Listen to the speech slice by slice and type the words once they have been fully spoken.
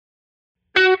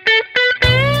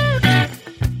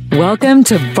Welcome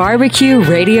to BBQ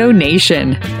Radio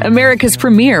Nation, America's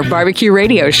premier barbecue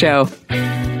radio show.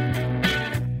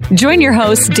 Join your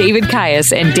hosts, David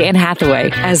Caius and Dan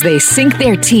Hathaway, as they sink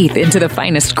their teeth into the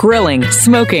finest grilling,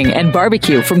 smoking, and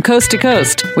barbecue from coast to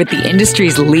coast with the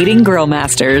industry's leading grill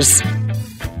masters.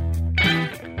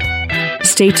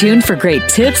 Stay tuned for great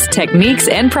tips, techniques,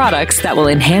 and products that will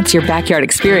enhance your backyard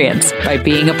experience by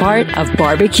being a part of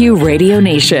BBQ Radio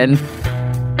Nation.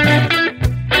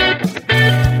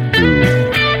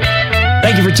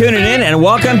 Thank you for tuning in and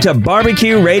welcome to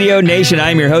BBQ Radio Nation.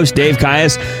 I'm your host, Dave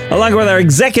Caius, along with our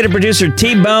executive producer,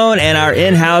 T-Bone, and our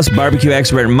in-house barbecue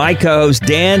expert, my co-host,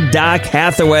 Dan Doc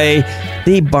Hathaway,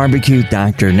 the barbecue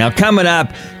doctor. Now, coming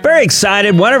up, very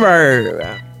excited, one of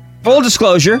our... Full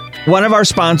disclosure, one of our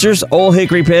sponsors, Old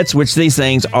Hickory Pits, which these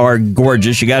things are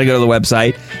gorgeous. You got to go to the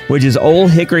website, which is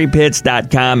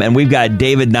oldhickorypits.com. And we've got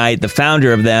David Knight, the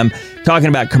founder of them, talking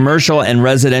about commercial and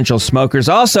residential smokers.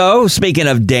 Also, speaking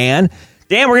of Dan,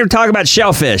 we're going to talk about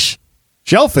shellfish.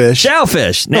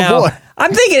 Shellfish. Now,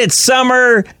 I'm thinking it's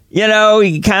summer. You know,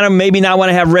 you kind of maybe not want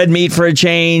to have red meat for a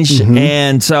change. Mm-hmm.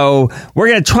 And so we're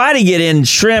going to try to get in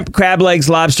shrimp, crab legs,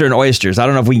 lobster, and oysters. I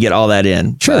don't know if we can get all that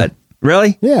in. Sure. But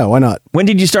really? Yeah, why not? When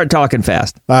did you start talking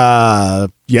fast?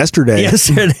 Yesterday.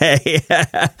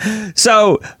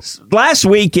 So last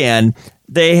weekend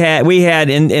we had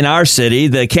in our city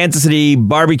the Kansas City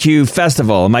Barbecue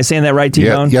Festival. Am I saying that right,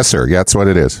 T-Bone? Yeah, yes, sir. Yeah, that's what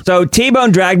it is. So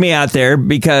T-Bone dragged me out there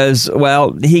because,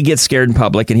 well, he gets scared in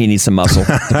public and he needs some muscle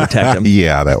to protect him.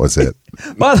 Yeah, that was it.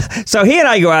 Well, so he and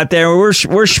I go out there and we're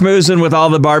schmoozing with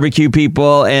all the barbecue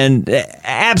people and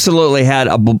absolutely had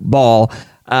a ball.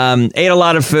 Ate a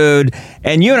lot of food,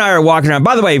 and you and I are walking around.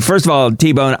 By the way, first of all,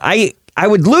 T-Bone, I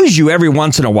would lose you every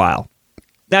once in a while.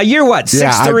 Now, you're what,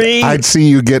 6'3"? I'd see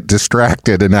you get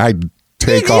distracted, and I'd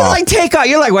take off.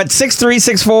 You're like, what, 6'3",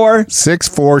 6'4"?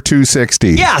 6'4",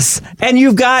 260. Yes, and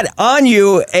you've got on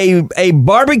you a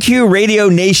Barbecue Radio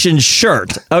Nation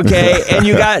shirt, okay? And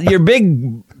you got your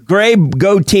big gray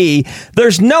goatee.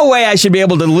 There's no way I should be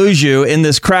able to lose you in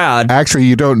this crowd. Actually,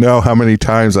 you don't know how many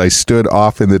times I stood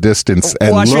off in the distance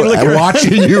and watching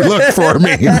you look for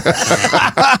me. And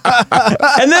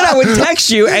then I would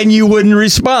text you and you wouldn't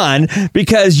respond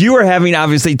because you were having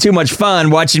obviously too much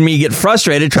fun watching me get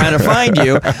frustrated trying to find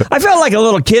you. I felt like a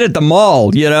little kid at the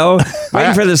mall, you know,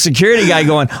 waiting for the security guy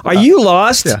going, "Are you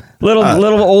lost?" Yeah. Little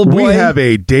old boy. We have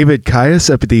a David Caius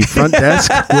up at the front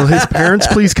desk. Will his parents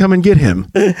please come and get him?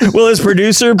 Will his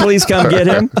producer please come get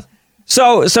him?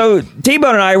 So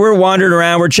T-Bone and I, we're wandering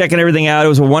around. We're checking everything out. It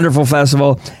was a wonderful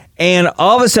festival. And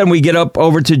all of a sudden, we get up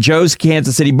over to Joe's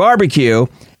Kansas City Barbecue,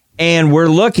 and we're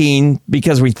looking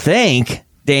because we think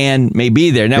Dan may be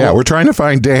there. Now, yeah, we're trying to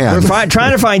find Dan. We're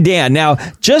trying to find Dan. Now,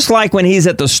 just like when he's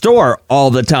at the store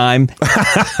all the time,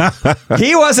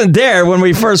 he wasn't there when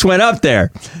we first went up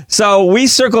there. So we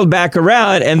circled back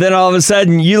around, and then all of a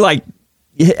sudden, you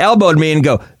elbowed me and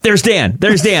go, "There's Dan.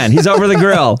 There's Dan. He's over the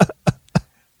grill."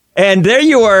 And there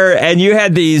you were, and you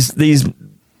had these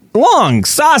long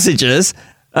sausages.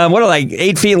 What are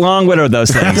 8 feet long? What are those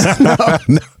things?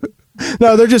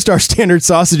 No, they're just our standard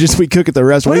sausages we cook at the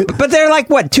restaurant. But they're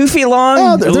 2 feet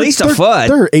long? At least a foot.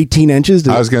 They're 18 inches.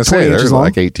 I was going to say, they're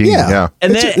like 18. Yeah.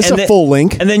 And it's a full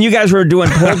link. And then you guys were doing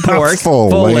pulled pork. full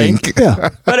link. Yeah.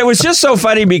 But it was just so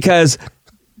funny because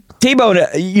T-Bone,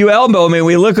 you elbow me,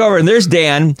 we look over and there's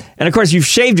Dan. And of course, you've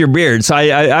shaved your beard. So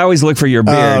I always look for your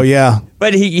beard. Oh, yeah.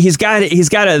 But he's got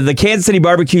the Kansas City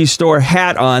Barbecue Store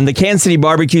hat on, the Kansas City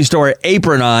Barbecue Store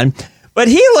apron on. But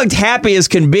he looked happy as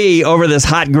can be over this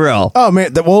hot grill. Oh,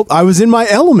 man. Well, I was in my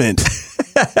element.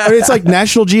 It's like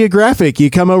National Geographic. You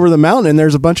come over the mountain and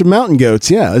there's a bunch of mountain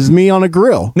goats. Yeah, it's me on a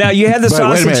grill. Now, you had the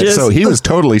sausages. Wait a minute. So he was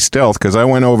totally stealth because I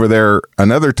went over there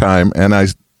another time and I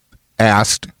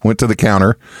went to the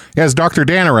counter, "Is Dr.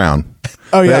 Dan around?"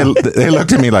 Oh, yeah. They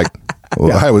looked at me like, well,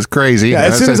 yeah. I was crazy. Yeah,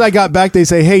 as soon as I got back, they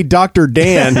say, "Hey, Dr.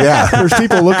 Dan." Yeah. There's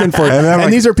people looking for it.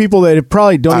 And these are people that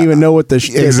probably don't even know what the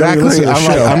exactly.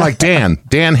 I'm like,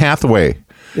 Dan Hathaway.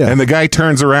 Yeah. And the guy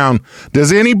turns around.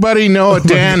 "Does anybody know a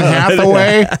Dan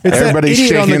Hathaway?" Everybody's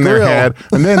shaking their head.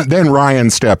 And then Ryan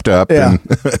stepped up. Yeah.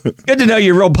 Good to know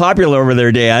you're real popular over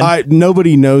there, Dan.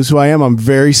 Nobody knows who I am. I'm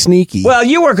very sneaky. Well,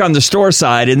 you work on the store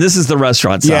side, and this is the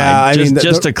restaurant side. Yeah,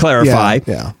 just to clarify.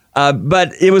 Yeah.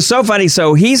 But it was so funny.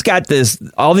 So he's got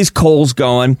all these coals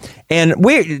going, and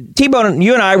T-Bone,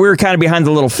 you and I, we were kind of behind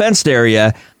the little fenced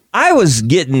area. I was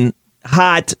getting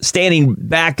hot standing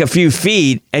back a few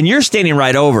feet, and you're standing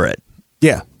right over it.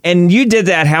 Yeah. And you did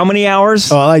that how many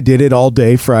hours? Oh, I did it all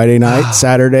day Friday night,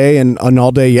 Saturday, and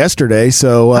all day yesterday.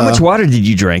 So how much water did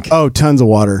you drink? Oh, tons of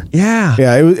water. Yeah.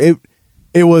 Yeah.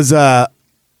 It was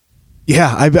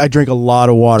Yeah, I drink a lot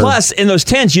of water. Plus, in those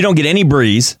tents, you don't get any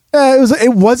breeze.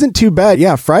 It wasn't too bad.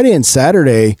 Yeah, Friday and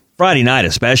Saturday. Friday night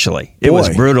especially. It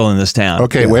was brutal in this town.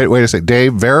 Okay, wait a sec.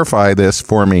 Dave, verify this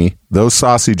for me. Those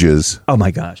sausages. Oh,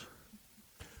 my gosh.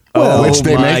 Which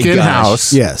they make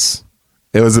in-house. Yes.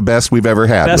 It was the best we've ever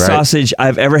had, Best right? sausage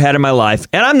I've ever had in my life.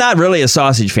 And I'm not really a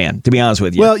sausage fan, to be honest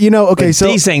with you. Well, okay, so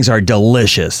these things are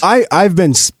delicious. I've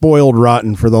been spoiled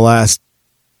rotten for the last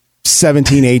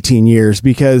 17, 18 years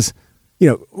because,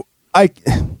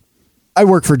 I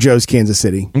work for Joe's Kansas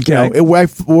City. Okay.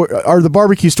 The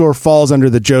barbecue store falls under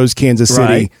the Joe's Kansas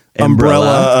City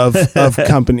umbrella of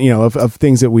company, of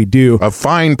things that we do. Of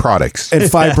fine products. And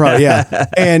fine products, yeah.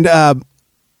 And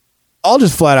I'll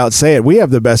just flat out say it. We have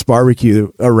the best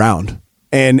barbecue around.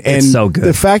 And it's so good.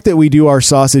 The fact that we do our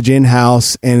sausage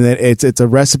in-house and that it's a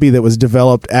recipe that was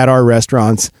developed at our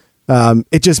restaurants,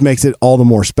 it just makes it all the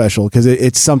more special because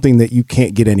it's something that you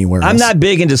can't get anywhere else. I'm not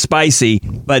big into spicy,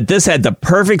 but this had the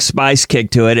perfect spice kick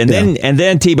to it. And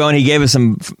then T-Bone, he gave us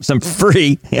some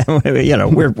free,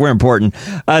 we're important,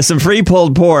 some free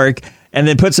pulled pork, and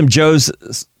then put some Joe's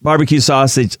barbecue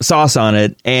sauce on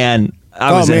it. And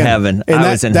I was in heaven. And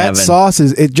that sauce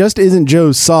it just isn't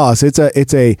Joe's sauce. It's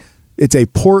a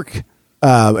pork.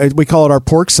 We call it our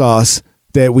pork sauce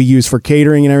that we use for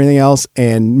catering and everything else.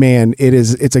 And man,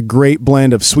 it's a great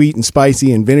blend of sweet and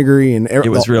spicy and vinegary and it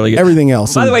was really good. Everything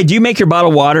else. By the way, do you make your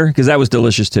bottled water? Because that was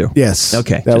delicious too. Yes.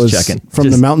 Okay. That was was checking. From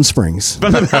the Mountain Springs.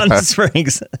 From the Mountain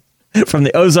Springs. From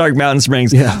the Ozark Mountain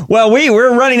Springs. Yeah. Well,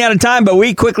 we're running out of time, but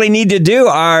we quickly need to do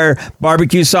our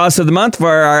barbecue sauce of the month for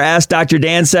our Ask Dr.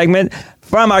 Dan segment.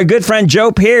 From our good friend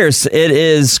Joe Pierce, it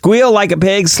is Squeal Like a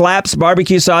Pig Slaps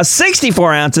Barbecue Sauce,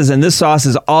 64 ounces, and this sauce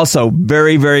is also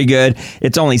very, very good.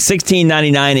 It's only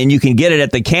 $16.99, and you can get it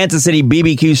at the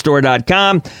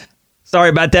KansasCityBBQstore.com. Sorry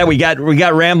about that. We got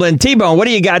rambling. T-Bone, what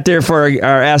do you got there for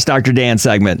our Ask Dr. Dan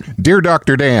segment? Dear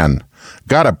Dr. Dan,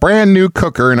 got a brand new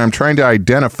cooker, and I'm trying to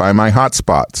identify my hot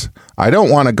spots. I don't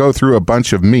want to go through a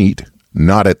bunch of meat.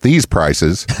 Not at these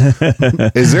prices.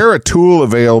 Is there a tool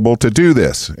available to do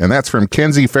this? And that's from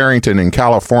Kenzie Farrington in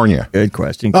California. Good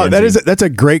question, Kenzie. Oh, that's a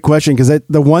great question because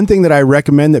the one thing that I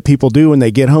recommend that people do when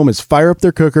they get home is fire up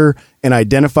their cooker and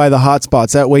identify the hot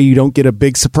spots. That way you don't get a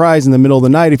big surprise in the middle of the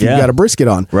night if you've got a brisket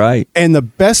on. Right. And the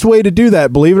best way to do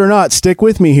that, believe it or not, stick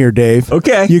with me here, Dave.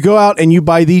 Okay. You go out and you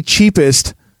buy the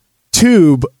cheapest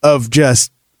tube of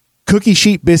just cookie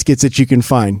sheet biscuits that you can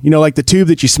find. Like the tube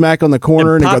that you smack on the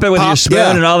corner and pop it with your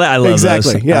spoon and all that. I love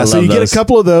exactly. those. Yeah. So you get a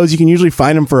couple of those. You can usually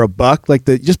find them for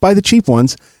 $1. Just buy the cheap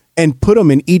ones and put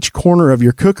them in each corner of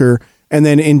your cooker and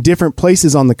then in different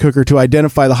places on the cooker to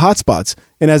identify the hot spots.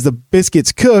 And as the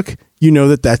biscuits cook, you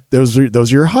know that those are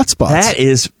your hot spots. And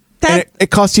it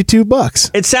costs you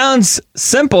 $2. It sounds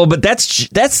simple, but that's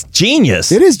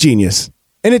genius. It is genius.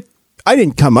 And I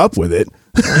didn't come up with it.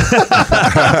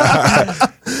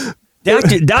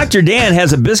 Dr. Dan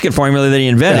has a biscuit formula that he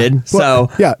invented. Now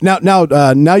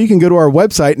you can go to our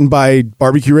website and buy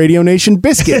Barbecue Radio Nation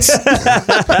biscuits.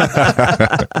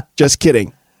 Just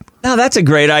kidding. No, that's a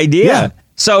great idea. Yeah.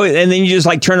 So, and then you just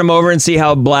turn them over and see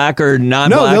how black or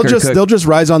non-black. No, they'll just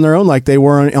rise on their own like they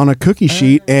were on a cookie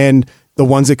sheet. And the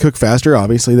ones that cook faster,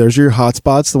 obviously, there's your hot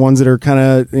spots. The ones that are kind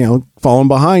of, falling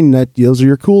behind, those are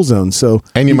your cool zones.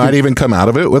 And you might even come out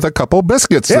of it with a couple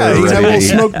biscuits. Yeah, you can have a little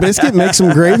smoked biscuit, make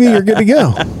some gravy, you're good to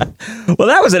go. Well,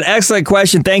 that was an excellent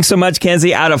question. Thanks so much,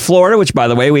 Kenzie, out of Florida, which, by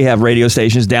the way, we have radio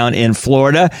stations down in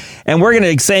Florida. And we're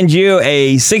going to send you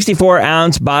a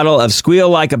 64-ounce bottle of Squeal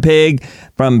Like a Pig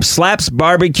from Slaps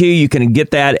Barbecue. You can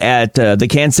get that at the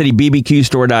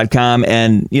KansasCityBBQstore.com.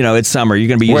 And, it's summer. You're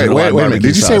going to be using a lot of barbecue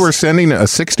Did you sauce. say we're sending a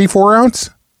 64-ounce?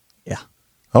 Yeah.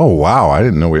 Oh, wow. I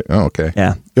didn't know. Okay.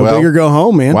 Yeah. Go big or go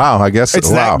home, man. Wow. I guess it's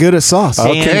that good a sauce.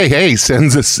 Okay. Hey,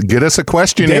 get us a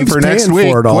question in for next week.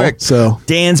 For it all, quick. So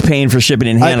Dan's paying for shipping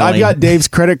and handling. I've got Dave's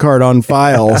credit card on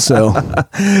file. So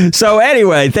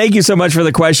anyway, thank you so much for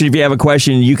the question. If you have a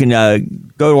question, you can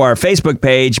go to our Facebook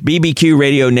page, BBQ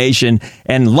Radio Nation,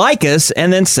 and like us,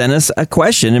 and then send us a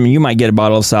question. I mean, you might get a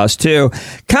bottle of sauce too.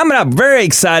 Coming up, very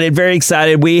excited.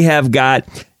 We have got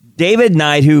David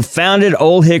Knight, who founded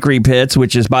Old Hickory Pits,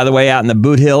 which is, by the way, out in the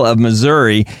Boot Hill of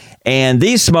Missouri. And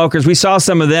these smokers, we saw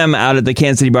some of them out at the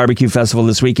Kansas City Barbecue Festival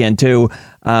this weekend, too.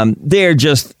 They're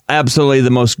just absolutely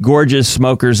the most gorgeous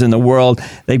smokers in the world.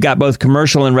 They've got both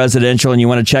commercial and residential, and you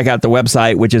want to check out the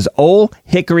website, which is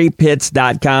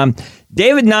oldhickorypits.com.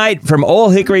 David Knight from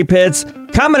Old Hickory Pits,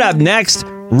 coming up next,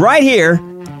 right here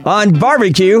on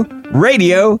Barbecue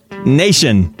Radio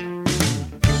Nation.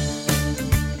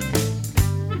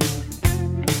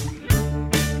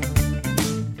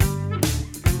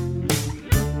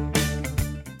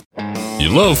 You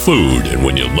love food, and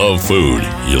when you love food,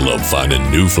 you love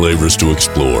finding new flavors to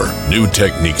explore, new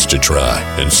techniques to try,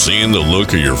 and seeing the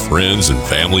look of your friends and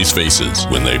family's faces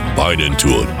when they bite into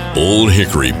it. Old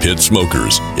Hickory Pit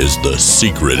Smokers is the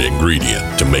secret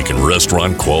ingredient to making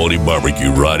restaurant-quality barbecue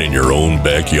right in your own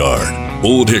backyard.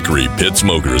 Old Hickory Pit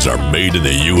Smokers are made in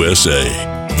the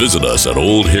USA. Visit us at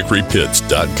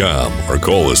oldhickorypits.com or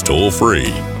call us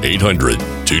toll-free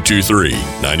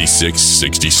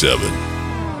 800-223-9667.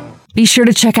 Be sure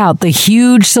to check out the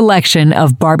huge selection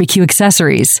of barbecue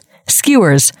accessories,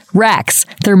 skewers, racks,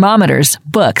 thermometers,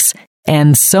 books,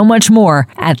 and so much more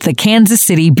at the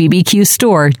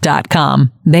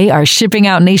KansasCityBBQStore.com. They are shipping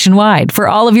out nationwide for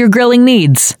all of your grilling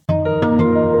needs.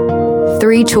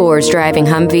 3 tours driving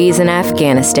Humvees in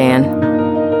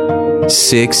Afghanistan.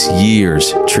 6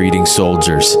 years treating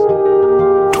soldiers.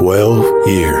 12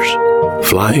 years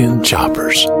flying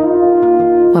choppers.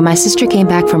 When my sister came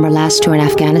back from her last tour in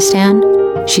Afghanistan,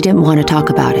 she didn't want to talk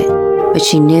about it, but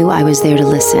she knew I was there to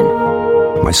listen.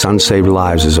 My son saved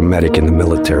lives as a medic in the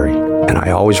military, and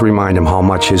I always remind him how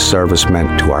much his service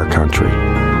meant to our country.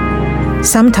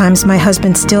 Sometimes my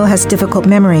husband still has difficult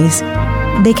memories.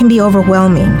 They can be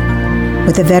overwhelming.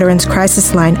 With the Veterans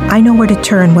Crisis Line, I know where to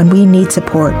turn when we need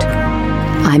support.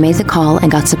 I made the call and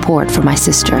got support for my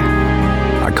sister.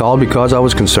 I called because I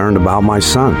was concerned about my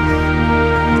son.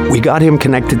 We got him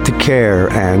connected to care,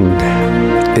 and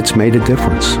it's made a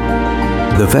difference.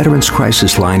 The Veterans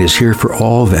Crisis Line is here for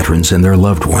all veterans and their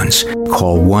loved ones.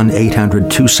 Call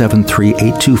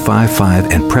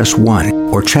 1-800-273-8255 and press 1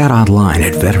 or chat online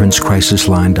at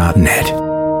veteranscrisisline.net.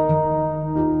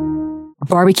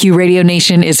 Barbecue Radio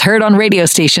Nation is heard on radio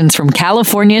stations from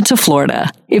California to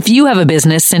Florida. If you have a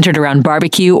business centered around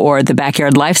barbecue or the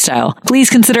backyard lifestyle, please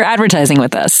consider advertising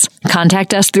with us.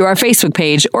 Contact us through our Facebook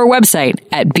page or website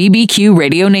at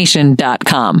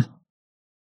bbqradionation.com.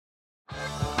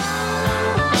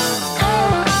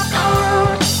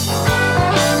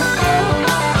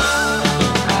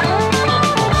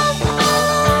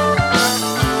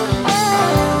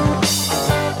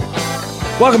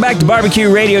 Welcome back to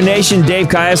Barbecue Radio Nation. Dave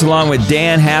Caius along with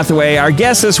Dan Hathaway. Our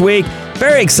guest this week,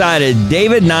 very excited,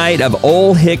 David Knight of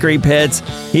Old Hickory Pits.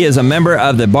 He is a member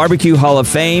of the Barbecue Hall of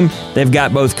Fame. They've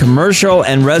got both commercial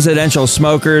and residential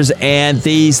smokers, and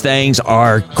these things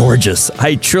are gorgeous.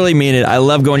 I truly mean it. I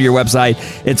love going to your website.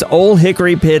 It's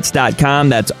oldhickorypits.com.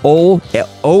 That's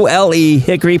O-L-E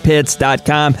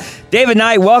hickorypits.com. David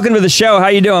Knight, welcome to the show. How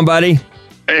you doing, buddy?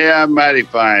 Hey, I'm mighty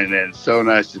fine, and it's so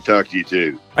nice to talk to you,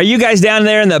 too. Are you guys down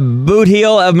there in the boot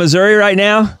heel of Missouri right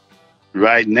now?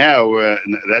 Right now,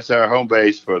 that's our home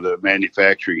base for the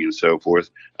manufacturing and so forth.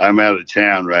 I'm out of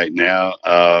town right now.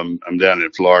 I'm down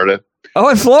in Florida. Oh,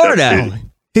 in Florida.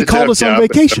 He called us on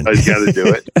vacation. I've got to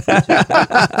do it.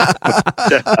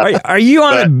 Are you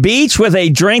on a beach with a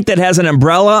drink that has an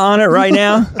umbrella on it right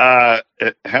now?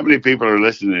 How many people are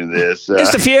listening to this?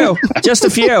 Just a few. Just a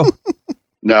few.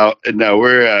 No,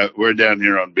 we're down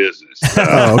here on business.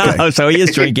 Okay. So he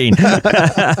is drinking.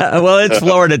 Well, it's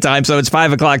Florida time, so it's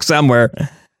 5:00 somewhere.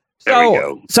 There we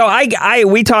go. So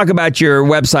we talk about your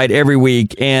website every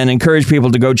week and encourage people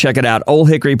to go check it out,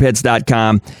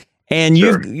 oldhickorypits.com. And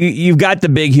you've got the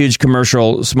big, huge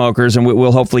commercial smokers, and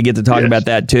we'll hopefully get to talk about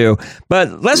that too.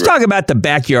 But let's talk about the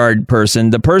backyard person,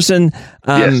 the person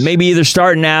maybe either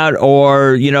starting out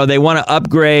or they want to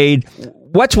upgrade.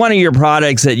 What's one of your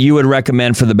products that you would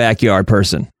recommend for the backyard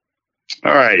person?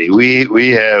 All righty.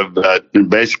 We have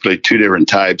basically 2 different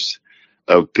types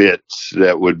of pits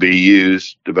that would be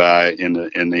used in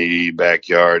the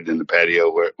backyard, in the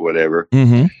patio, whatever.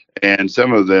 Mm-hmm. And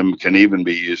some of them can even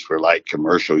be used for light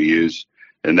commercial use.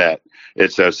 And that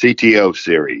it's a CTO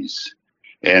series.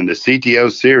 And the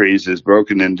CTO series is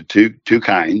broken into two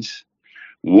kinds.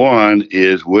 One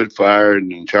is wood-fired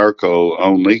and charcoal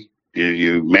only.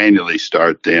 You manually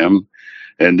start them,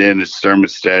 and then it's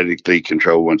thermostatically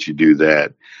controlled once you do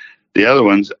that. The other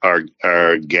ones are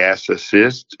gas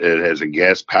assist. It has a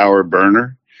gas power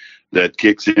burner that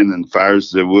kicks in and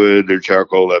fires the wood or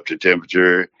charcoal up to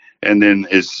temperature, and then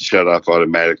is shut off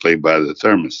automatically by the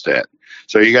thermostat.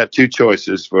 So you got 2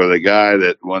 choices for the guy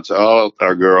that wants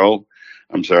girl.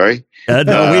 I'm sorry. We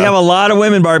have a lot of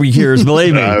women barbecuers,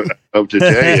 believe me. I hope to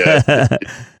tell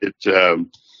you.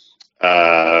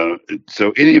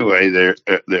 So anyway,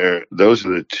 those are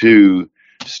the 2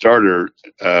 starter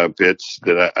pits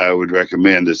that I would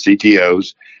recommend, the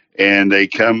CTOs, and they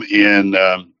come in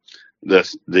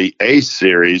the Ace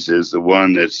series is the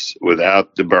one that's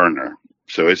without the burner,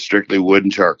 so it's strictly wood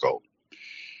and charcoal.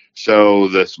 So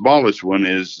the smallest one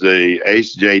is the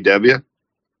Ace JW,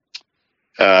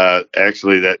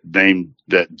 actually that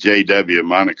JW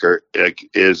moniker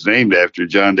is named after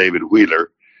John David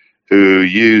Wheeler, who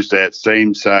used that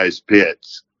same size pit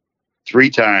 3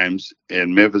 times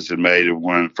in Memphis and made and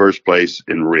won first place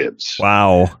in ribs.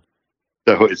 Wow.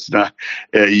 So it's not,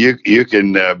 you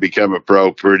can become a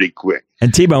pro pretty quick.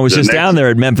 And T-Bone was just down there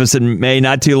at Memphis in May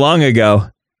not too long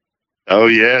ago. Oh,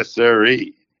 yes,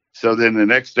 sirree. So then the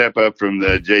next step up from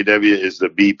the JW is the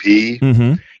BP.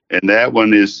 Mm-hmm. And that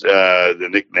one is the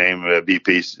nickname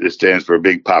BP stands for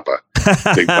Big Papa.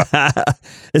 Big Papa.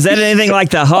 Is that anything like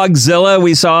the Hogzilla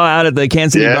we saw out at the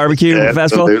Kansas City Barbecue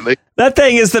Festival? That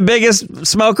thing is the biggest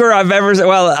smoker I've ever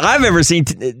seen.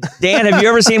 Dan, have you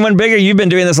ever seen one bigger? You've been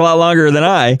doing this a lot longer than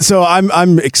I. So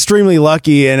I'm extremely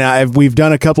lucky, and we've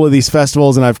done a couple of these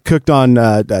festivals, and I've cooked on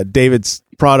David's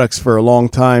products for a long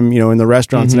time, in the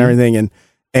restaurants and everything.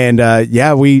 And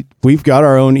we've got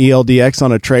our own ELDX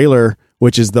on a trailer,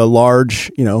 which is the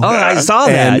large, Oh, I saw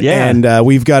that. Yeah. And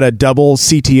we've got a double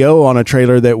CTO on a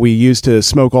trailer that we use to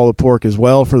smoke all the pork as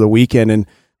well for the weekend. And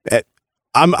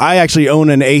I actually own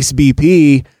an Ace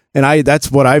BP, and that's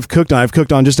what I've cooked on. I've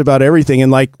cooked on just about everything.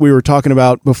 And like we were talking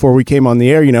about before we came on the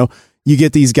air, you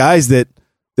get these guys that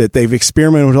they've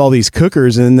experimented with all these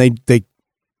cookers, and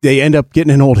they end up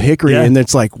getting an old Hickory, and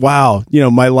it's like, wow,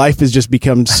 my life has just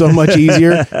become so much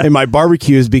easier, and my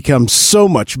barbecue has become so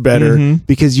much better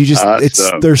because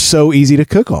they're so easy to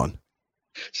cook on.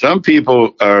 Some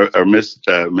people are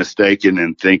mistaken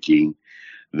in thinking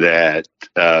that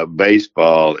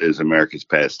baseball is America's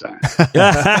pastime.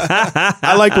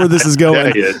 I like where this is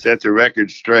going. Set the record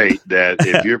straight that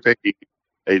if you're picking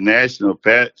a national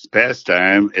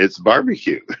pastime, it's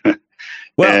barbecue.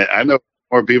 Well, I know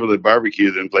more people that barbecue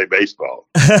than play baseball.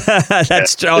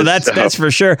 That's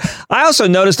for sure. I also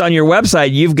noticed on your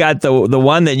website you've got the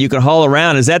one that you can haul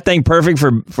around. Is that thing perfect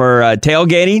for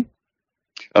tailgating?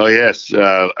 Oh yes,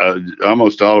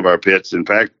 almost all of our pits. In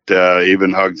fact,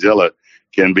 even Hogzilla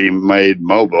can be made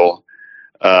mobile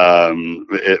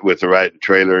with the right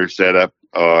trailer setup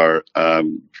or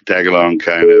tag along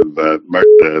kind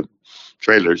of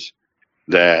trailers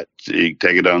that you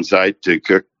take it on site to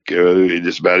cook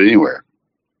just about anywhere.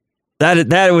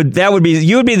 That would be,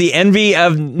 you would be the envy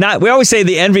of, not, we always say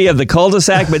the envy of the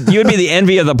cul-de-sac, but you would be the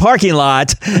envy of the parking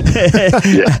lot.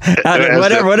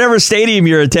 Whatever stadium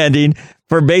you're attending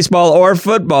for baseball or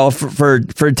football for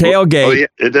tailgate. Oh yeah,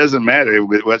 it doesn't matter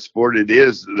what sport it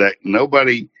is, that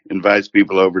nobody invites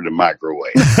people over to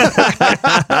microwave.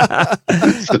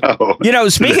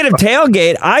 Speaking of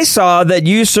tailgate, I saw that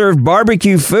you served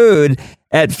barbecue food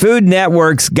at Food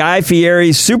Network's Guy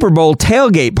Fieri's Super Bowl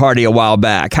tailgate party a while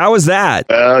back. How was that?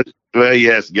 Well,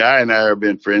 yes, Guy and I have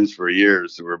been friends for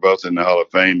years. We're both in the Hall of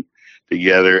Fame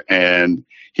together, and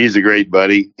he's a great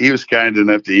buddy. He was kind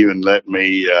enough to even let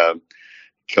me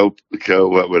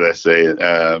what would I say?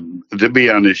 To be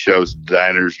on his shows,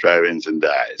 Diners, Drive-Ins, and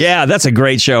Dives. Yeah, that's a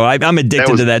great show. I'm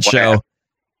addicted to that show.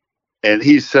 And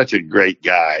he's such a great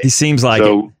guy. He seems like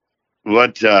it.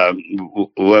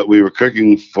 What we were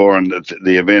cooking for in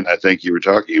the event I think you were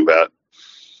talking about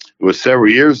was several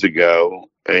years ago,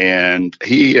 and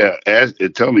he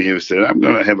told me, he said, "I'm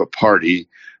going to have a party,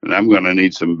 and I'm going to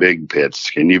need some big pits.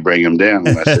 Can you bring them down?"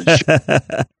 And I said,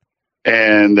 "Sure."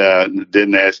 And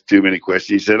didn't ask too many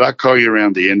questions. He said, "I'll call you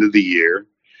around the end of the year,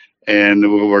 and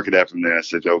we'll work it out from there." I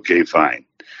said, "Okay, fine."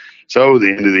 So the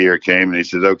end of the year came, and he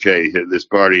said, "Okay, this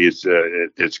party is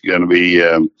it's going to be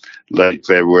late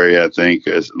February, I think,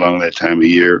 along that time of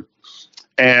year."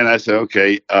 And I said,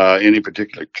 "Okay, any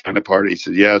particular kind of party?" He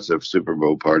said, "Yeah, it's a Super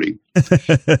Bowl party."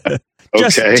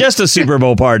 Okay, just a Super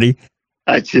Bowl party.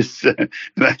 I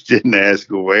didn't ask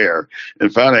where,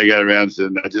 and finally I got around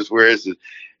and said, "Where is it?"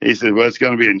 He said, "Well, it's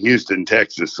going to be in Houston,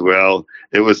 Texas." Well,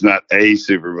 it was not a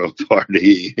Super Bowl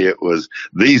party. It was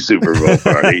the Super Bowl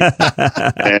party.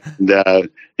 And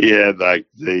he had like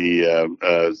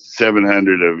the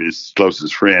 700 of his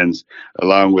closest friends,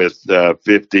 along with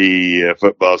 50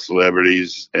 football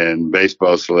celebrities and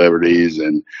baseball celebrities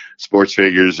and sports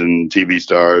figures and TV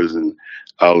stars and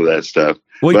all of that stuff.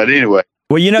 Well, but anyway.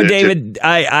 Well, David,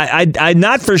 I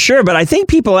not for sure, but I think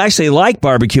people actually like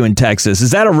barbecue in Texas.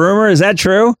 Is that a rumor? Is that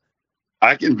true?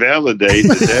 I can validate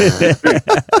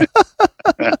that.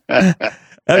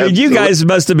 I mean, you guys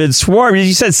must have been swarmed.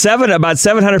 You said about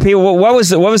 700 people. What was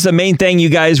the main thing you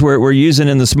guys were using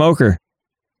in the smoker?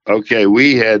 Okay,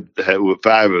 we had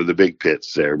 5 of the big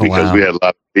pits there because we had a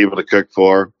lot of people to cook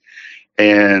for.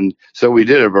 And so we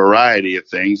did a variety of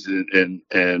things,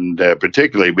 and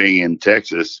particularly being in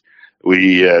Texas,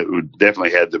 we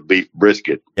definitely had the beef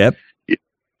brisket. Yep.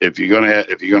 if you're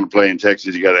gonna play in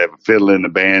Texas, you got to have a fiddle in the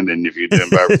band, and if you're doing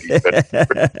barbecue,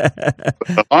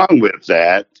 along with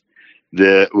that,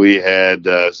 we had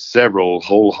several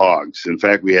whole hogs. In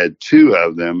fact, we had 2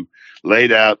 of them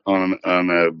laid out on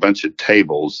a bunch of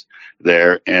tables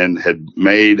there, and had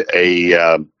made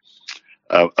a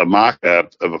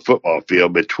mock-up of a football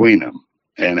field between them,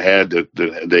 and had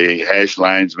the hash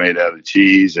lines made out of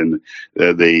cheese, and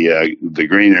the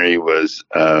greenery was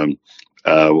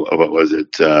what was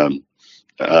it?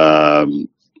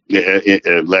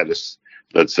 Lettuce,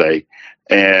 let's say,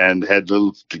 and had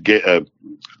little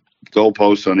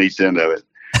goalposts on each end of it,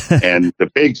 and the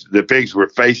pigs were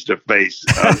face to face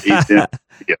on each end.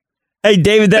 Yeah. Hey,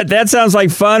 David, that sounds like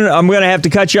fun. I'm going to have to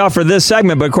cut you off for this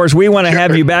segment, but of course, we want to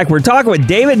have you back. We're talking with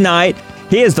David Knight.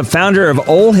 He is the founder of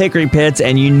Old Hickory Pits,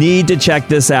 and you need to check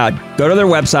this out. Go to their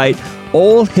website,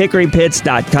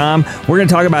 oldhickorypits.com. We're going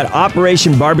to talk about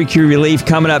Operation Barbecue Relief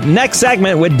coming up next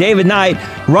segment with David Knight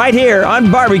right here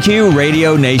on Barbecue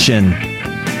Radio Nation.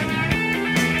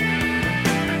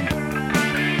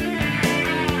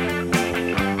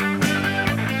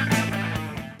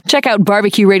 Check out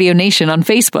Barbecue Radio Nation on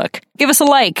Facebook. Give us a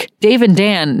like. Dave and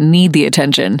Dan need the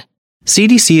attention.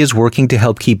 CDC is working to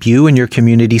help keep you and your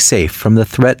community safe from the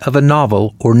threat of a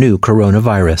novel or new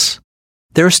coronavirus.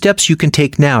 There are steps you can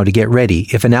take now to get ready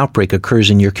if an outbreak occurs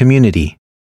in your community.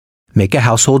 Make a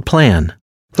household plan.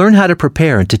 Learn how to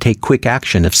prepare and to take quick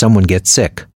action if someone gets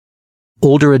sick.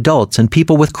 Older adults and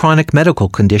people with chronic medical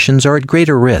conditions are at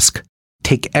greater risk.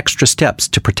 Take extra steps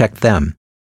to protect them.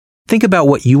 Think about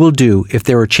what you will do if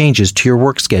there are changes to your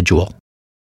work schedule.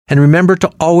 And remember to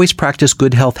always practice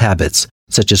good health habits,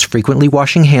 such as frequently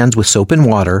washing hands with soap and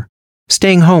water,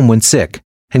 staying home when sick,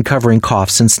 and covering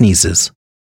coughs and sneezes.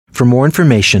 For more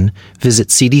information, visit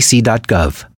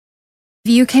cdc.gov.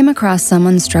 If you came across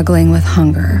someone struggling with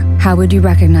hunger, how would you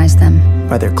recognize them?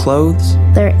 By their clothes,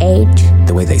 their age,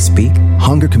 the way they speak.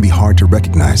 Hunger can be hard to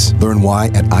recognize. Learn why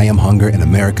at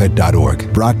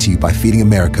IamHungerInAmerica.org. Brought to you by Feeding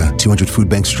America, 200 Food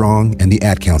Bank Strong, and the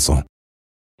Ad Council.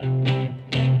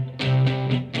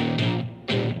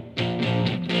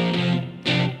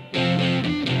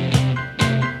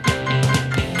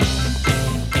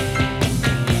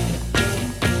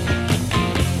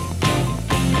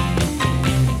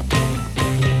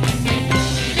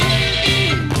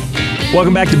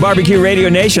 Welcome back to Barbecue Radio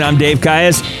Nation. I'm Dave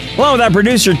Caius, along with our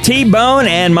producer T-Bone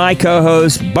and my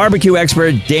co-host, barbecue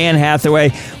expert Dan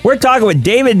Hathaway. We're talking with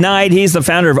David Knight. He's the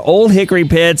founder of Old Hickory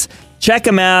Pits. Check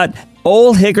him out.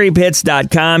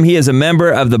 oldhickorypits.com. He is a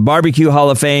member of the Barbecue Hall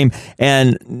of Fame.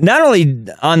 And not only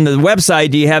on the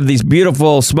website do you have these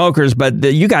beautiful smokers, but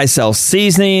you guys sell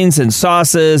seasonings and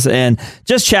sauces, and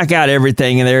just check out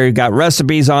everything in there. You've got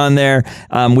recipes on there.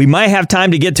 We might have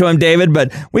time to get to them, David,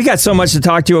 but we got so much to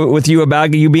talk with you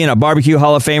about, you being a Barbecue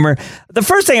Hall of Famer. The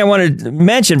first thing I want to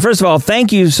mention, first of all,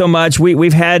 thank you so much.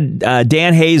 We've had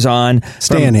Dan Hayes on.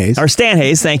 Stan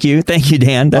Hayes. Thank you. Thank you,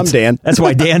 Dan. I'm Dan. That's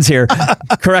why Dan's here.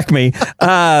 Correct me.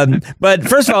 But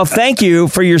first of all, thank you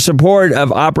for your support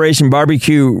of Operation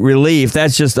Barbecue Relief.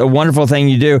 That's just a wonderful thing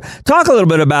you do. Talk a little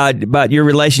bit about your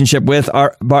relationship with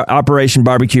Operation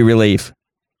Barbecue Relief.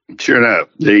 Sure enough.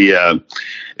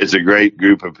 It's a great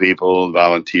group of people,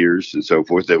 volunteers and so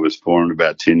forth, that was formed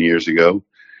about 10 years ago.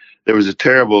 There was a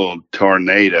terrible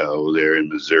tornado there in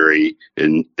Missouri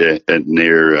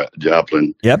near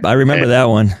Joplin. Yep, I remember that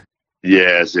one.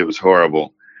 Yes, it was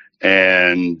horrible.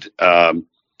 And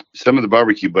some of the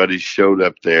barbecue buddies showed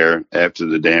up there after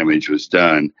the damage was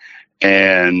done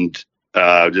and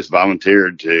just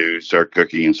volunteered to start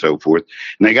cooking and so forth.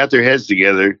 And they got their heads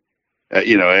together,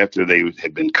 after they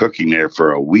had been cooking there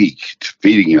for a week,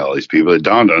 feeding all these people. It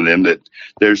dawned on them that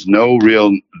there's no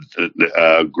real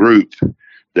group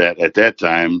that at that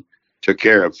time took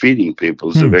care of feeding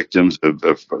people, the victims of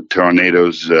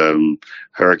tornadoes,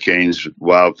 hurricanes,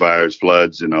 wildfires,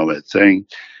 floods, and all that thing.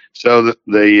 So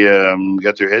they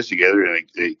got their heads together, and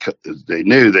they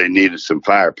knew they needed some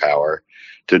firepower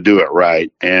to do it right.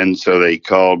 And so they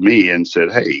called me and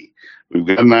said, "Hey, we've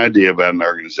got an idea about an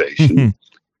organization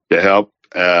to help,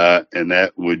 and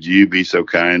that would you be so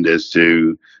kind as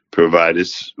to provide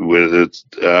us with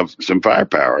some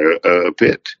firepower, a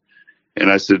pit?" And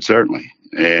I said, "Certainly."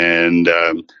 And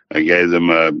I gave them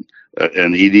an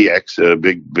EDX, a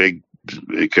big.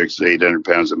 It cooks 800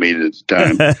 pounds of meat at a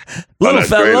time. a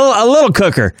little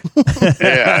cooker.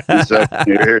 Yeah. So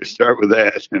here, start with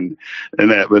that and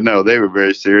that. But no, they were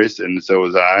very serious, and so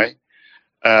was I.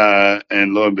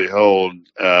 And lo and behold,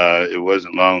 it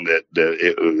wasn't long that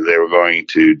they were going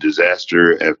to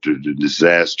disaster after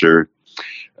disaster,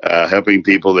 helping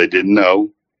people they didn't know,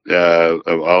 of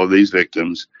all of these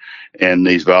victims. And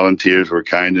these volunteers were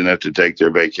kind enough to take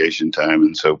their vacation time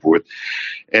and so forth.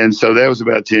 And so that was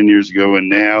about 10 years ago. And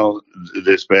now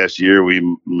this past year, we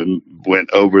went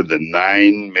over the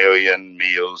 9 million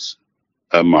meals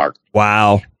mark.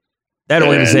 Wow. That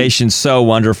organization's so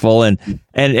wonderful. And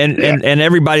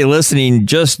everybody listening,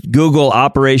 just Google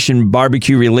Operation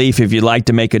Barbecue Relief if you'd like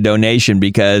to make a donation,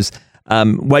 because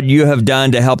what you have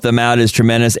done to help them out is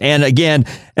tremendous. And again,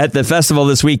 at the festival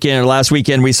this weekend or last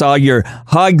weekend, we saw your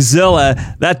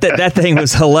Hogzilla. That thing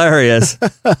was hilarious.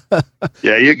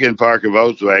 Yeah, you can park a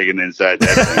Volkswagen inside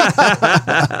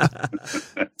that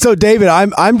thing. So, David,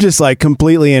 I'm just like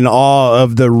completely in awe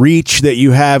of the reach that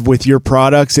you have with your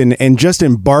products and just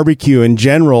in barbecue in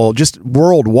general, just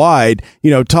worldwide.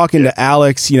 Talking to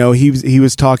Alex, he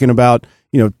was talking about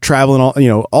traveling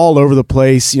all over the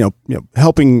place,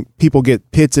 helping people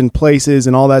get pits in places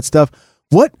and all that stuff.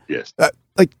 What,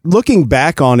 like looking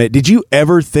back on it, did you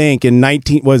ever think in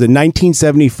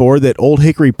 1974 that Old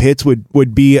Hickory Pits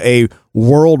would be a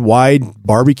worldwide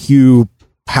barbecue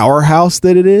powerhouse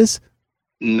that it is?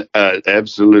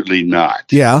 Absolutely not.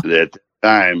 Yeah. At the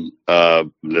time,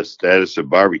 the status of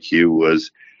barbecue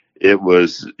was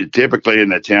typically in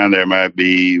the town, there might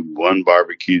be one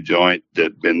barbecue joint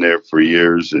that been there for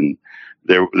years, and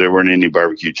there weren't any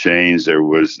barbecue chains. There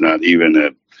was not even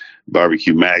a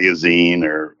barbecue magazine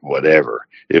or whatever.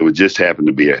 It would just happen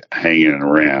to be hanging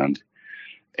around.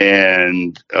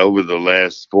 And over the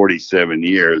last 47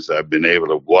 years, I've been able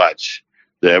to watch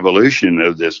the evolution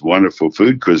of this wonderful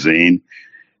food cuisine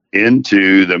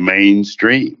into the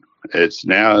mainstream. It's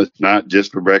not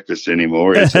just for breakfast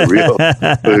anymore. It's a real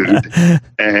food.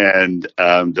 And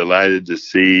I'm delighted to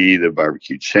see the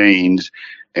barbecue change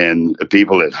and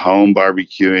people at home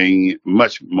barbecuing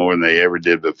much more than they ever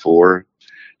did before.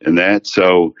 And that,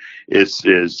 so it's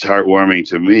heartwarming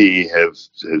to me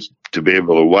to be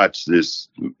able to watch this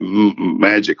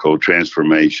magical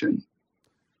transformation.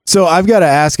 So I've got to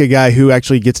ask a guy who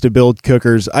actually gets to build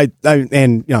cookers.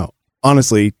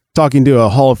 Honestly, talking to a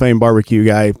Hall of Fame barbecue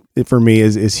guy for me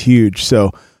is huge.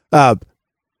 So I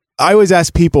always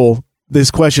ask people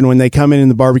this question when they come in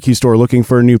the barbecue store looking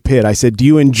for a new pit. I said, do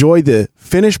you enjoy the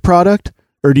finished product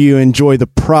or do you enjoy the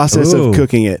process of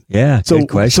cooking it? Yeah, good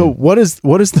question. So what is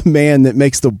the man that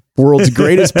makes the world's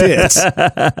greatest pits?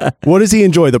 What does he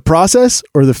enjoy, the process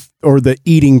or the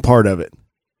eating part of it?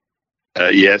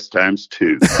 Yes, times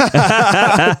 2.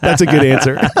 That's a good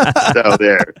answer. So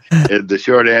there. The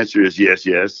short answer is yes.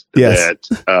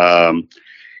 That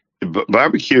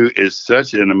barbecue is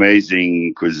such an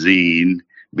amazing cuisine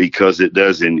because it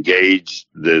does engage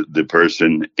the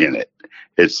person in it.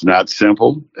 It's not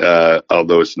simple,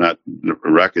 although it's not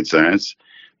rocket science,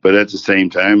 but at the same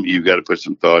time, you've got to put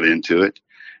some thought into it.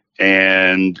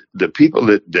 And the people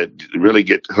that really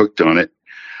get hooked on it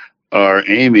are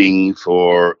aiming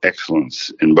for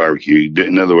excellence in barbecue.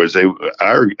 In other words,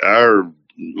 our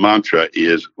mantra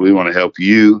is we want to help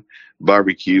you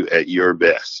barbecue at your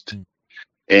best.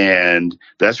 And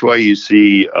that's why you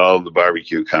see all the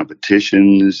barbecue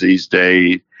competitions these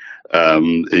days.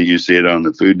 You see it on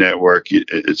the Food Network.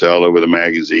 It's all over the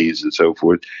magazines and so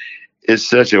forth. It's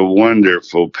such a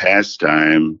wonderful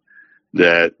pastime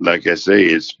that, like I say,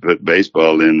 it's put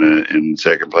baseball in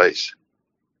second place.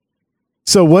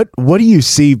 So what do you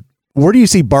see? Where do you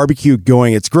see barbecue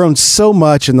going? It's grown so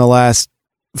much in the last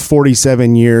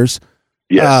 47 years.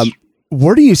 Yes.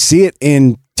 Where do you see it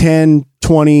in 10,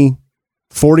 20,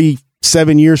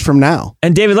 47 years from now?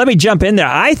 And David, let me jump in there.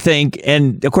 I think,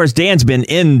 and of course, Dan's been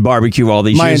in barbecue all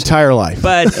these years. My entire life.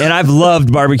 And I've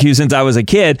loved barbecue since I was a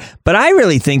kid. But I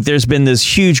really think there's been this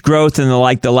huge growth in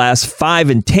the last 5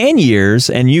 and 10 years.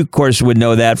 And you, of course, would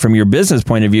know that from your business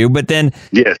point of view. But then,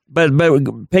 yes. But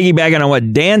piggybacking on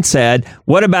what Dan said,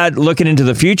 what about looking into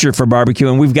the future for barbecue?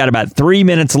 And we've got about 3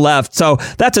 minutes left. So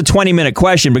that's a 20-minute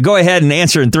question. But go ahead and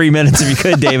answer in 3 minutes if you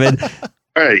could, David.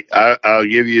 All right. I'll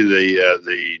give you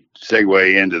the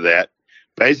segue into that.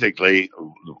 Basically,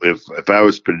 if I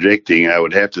was predicting, I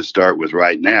would have to start with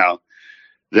right now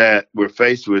that we're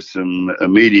faced with some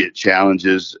immediate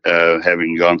challenges,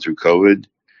 having gone through COVID,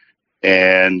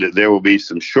 and there will be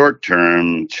some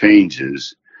short-term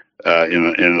changes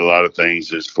in a lot of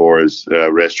things as far as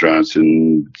restaurants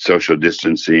and social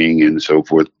distancing and so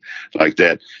forth like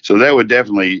that. So that would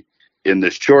definitely, in the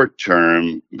short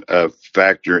term,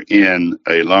 factor in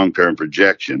a long-term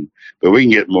projection. But we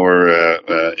can get more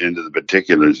into the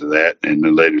particulars of that in the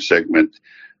later segment.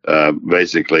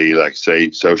 Basically, like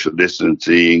say, social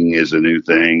distancing is a new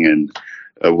thing, and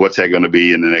what's that going to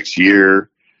be in the next year?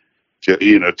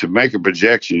 To make a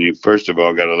projection, you first of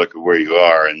all got to look at where you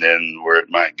are and then where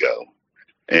it might go.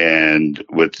 And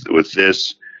with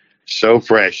this so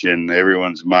fresh in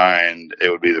everyone's mind,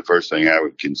 it would be the first thing I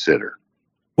would consider.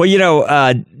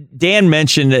 Well, Dan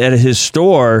mentioned at his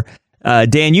store,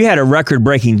 Dan, you had a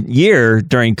record-breaking year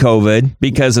during COVID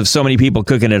because of so many people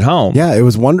cooking at home. Yeah, it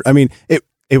was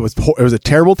it was a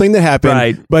terrible thing that happened,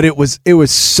 right. But it was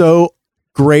so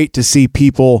great to see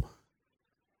people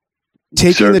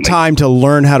taking the time to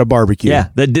learn how to barbecue. Yeah,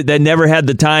 they never had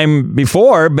the time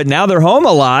before, but now they're home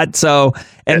a lot. So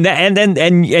and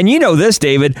you know this,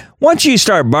 David. Once you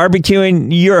start barbecuing,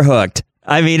 you're hooked.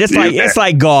 I mean, it's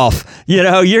like golf.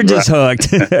 You're just hooked.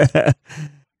 So,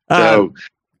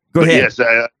 go ahead. Yes,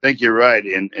 I think you're right,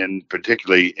 and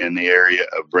particularly in the area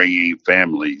of bringing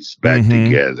families back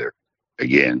together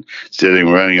again, instead of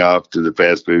running off to the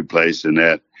fast food place and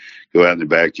that. Go out in the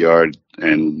backyard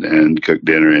and cook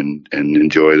dinner and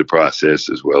enjoy the process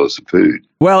as well as the food.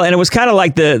 Well, and it was kind of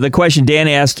like the question Dan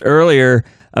asked earlier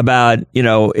about,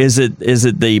 is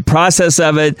it the process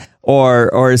of it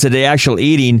or is it the actual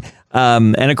eating?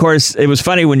 And of course, it was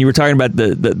funny when you were talking about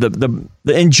the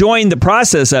enjoying the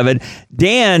process of it.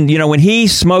 Dan, when he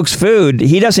smokes food,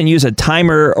 he doesn't use a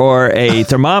timer or a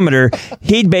thermometer.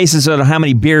 He bases it on how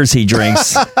many beers he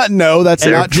drinks. No, that's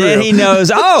not true. Then he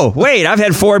knows, oh, wait, I've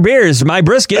had 4 beers. My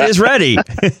brisket is ready.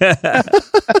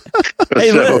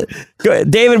 Hey,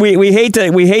 David, we hate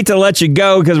to let you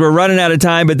go because we're running out of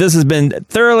time, but this has been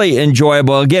thoroughly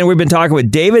enjoyable. Again, we've been talking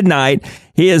with David Knight.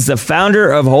 He is the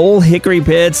founder of Old Hickory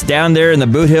Pits down there in the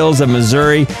Boot Hills of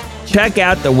Missouri. Check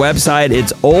out the website.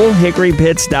 It's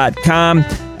oldhickorypits.com.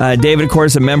 David, of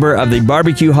course, a member of the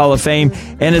Barbecue Hall of Fame.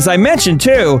 And as I mentioned,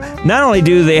 too, not only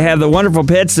do they have the wonderful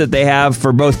pits that they have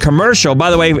for both commercial. By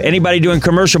the way, anybody doing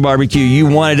commercial barbecue, you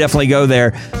want to definitely go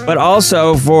there. But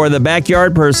also for the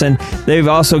backyard person, they've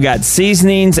also got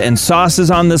seasonings and sauces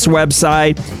on this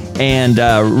website and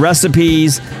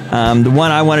recipes. The one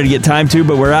I wanted to get time to,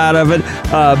 but we're out of it.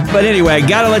 But anyway,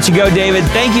 got to let you go, David.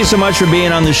 Thank you so much for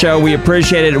being on the show. We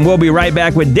appreciate it. And we'll be right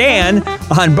back with Dan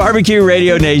on Barbecue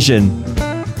Radio Nation.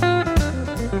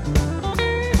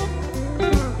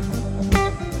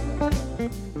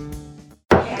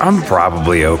 I'm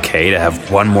probably okay to have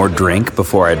one more drink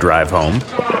before I drive home.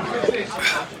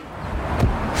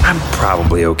 I'm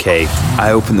probably okay. I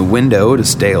open the window to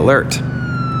stay alert.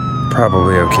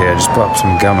 Probably okay. I just popped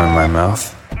some gum in my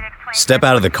mouth. Step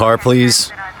out of the car,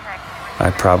 please.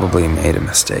 I probably made a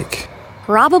mistake.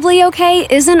 Probably okay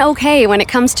isn't okay when it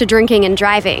comes to drinking and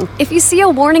driving. If you see a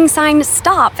warning sign,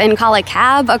 stop and call a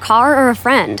cab, a car, or a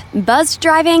friend. Buzzed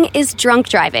driving is drunk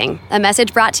driving. A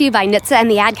message brought to you by NHTSA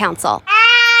and the Ad Council.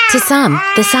 To some,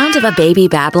 the sound of a baby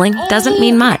babbling doesn't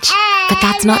mean much, but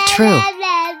that's not true.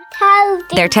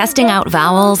 They're testing out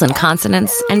vowels and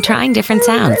consonants and trying different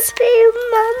sounds.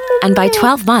 And by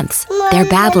 12 months, their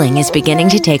babbling is beginning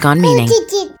to take on meaning,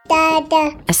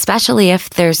 especially if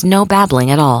there's no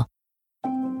babbling at all.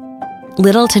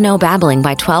 Little to no babbling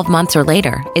by 12 months or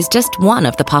later is just one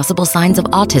of the possible signs of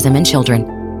autism in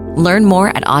children. Learn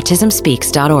more at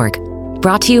autismspeaks.org.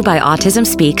 Brought to you by Autism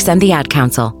Speaks and the Ad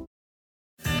Council.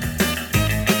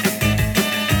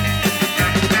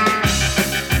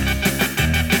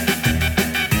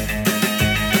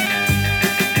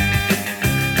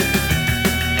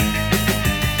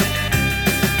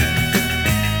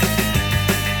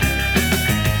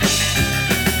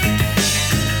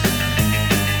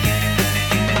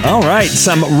 All right,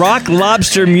 some rock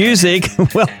lobster music.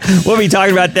 Well, we'll be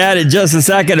talking about that in just a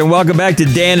second. And welcome back to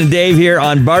Dan and Dave here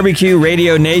on Barbecue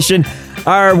Radio Nation.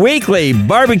 Our weekly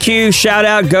barbecue shout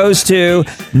out goes to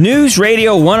News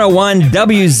Radio 101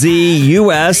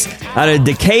 WZUS out of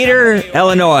Decatur,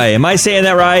 Illinois. Am I saying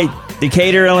that right?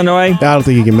 Decatur, Illinois? I don't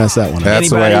think you can mess that one up.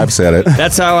 That's the way I've said it.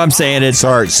 That's how I'm saying it.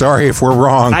 Sorry if we're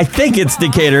wrong. I think it's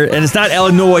Decatur, and it's not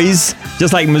Illinois,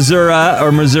 just like Missouri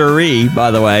or Missouri,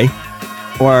 by the way.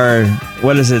 Or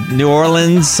what is it, New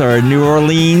Orleans or New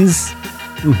Orleans?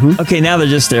 Mm-hmm. Okay, now they're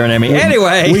just staring at me.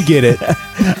 Anyway. We get it.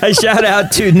 A shout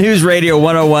out to News Radio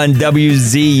 101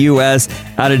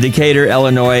 WZUS out of Decatur,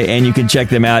 Illinois, and you can check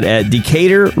them out at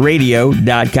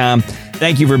decaturradio.com.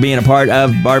 Thank you for being a part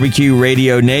of Barbecue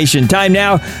Radio Nation. Time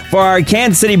now for our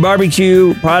Kansas City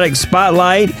Barbecue Product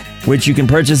Spotlight, which you can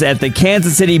purchase at the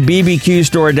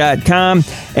kansascitybbqstore.com.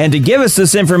 And to give us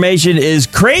this information is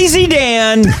Crazy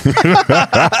Dan.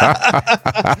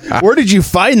 Where did you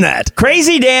find that?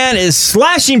 Crazy Dan is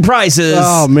slashing prices.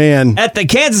 Oh, man. At the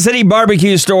Kansas City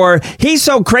Barbecue Store. He's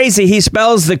so crazy, he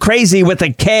spells the crazy with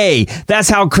a K. That's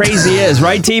how crazy he is,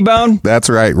 right, T-Bone? That's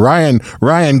right. Ryan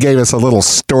gave us a little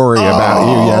story about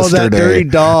you yesterday. That dirty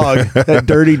dog. That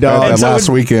dirty dog. Last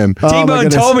weekend.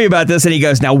 T-Bone told me about this, and he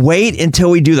goes, now wait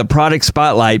until we do the product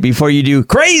spotlight before you do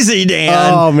Crazy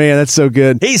Dan. Oh, man, that's so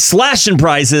good. He's slashing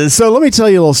prices. So let me tell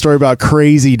you a little story about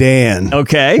Crazy Dan.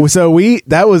 Okay. So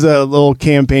that was a little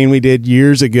campaign we did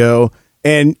years ago,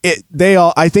 and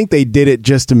I think they did it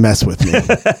just to mess with me.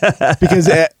 Because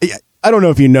I don't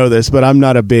know if you know this, but I'm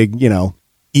not a big,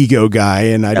 ego guy,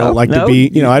 and I don't like to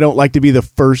be, I don't like to be the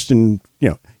first, and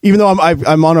even though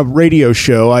I'm on a radio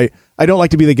show, I don't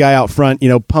like to be the guy out front,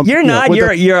 pump. You're not.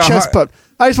 You're a chest pump.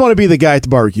 I just want to be the guy at the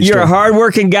barbecue store. You're a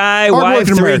hardworking guy, wife,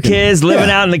 3 American. kids,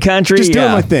 living out in the country. Just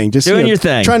doing my thing. Just doing your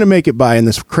thing. Trying to make it by in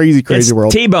this crazy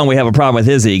world. T-Bone, we have a problem with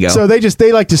his ego. So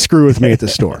they like to screw with me at the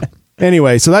store.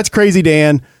 Anyway, so that's Crazy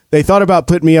Dan. They thought about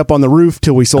putting me up on the roof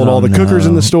till we sold all the cookers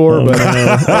in the store, but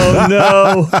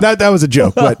that was a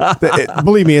joke. But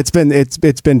believe me, it's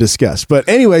been discussed. But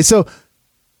anyway, so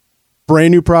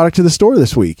brand new product to the store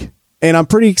this week, and I'm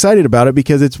pretty excited about it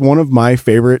because it's one of my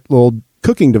favorite little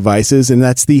cooking devices, and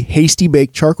that's the Hasty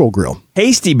Bake Charcoal Grill.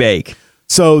 Hasty Bake.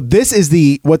 So this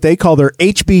is what they call their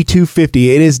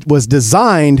HB250. It was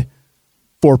designed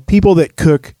for people that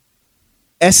cook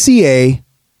SCA,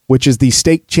 which is the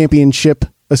Steak Championship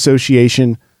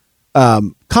Association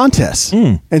contests.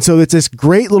 And so it's this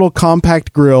great little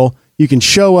compact grill. You can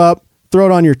show up, throw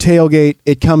it on your tailgate.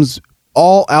 It comes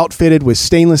all outfitted with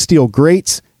stainless steel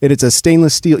grates. It's a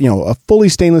stainless steel, a fully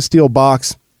stainless steel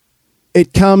box.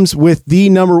 It comes with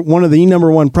one of the number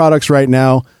one products right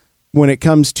now when it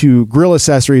comes to grill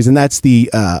accessories, and that's the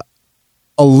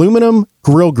aluminum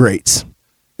grill grates.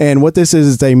 And what this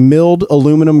is a milled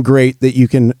aluminum grate that you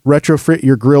can retrofit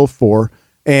your grill for,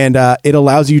 and it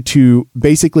allows you to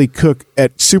basically cook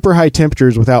at super high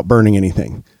temperatures without burning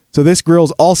anything. So this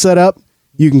grill's all set up.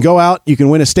 You can go out, you can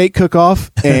win a steak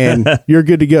cook-off, and you're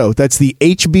good to go. That's the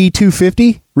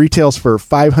HB250, retails for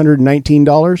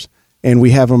 $519. And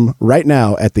we have them right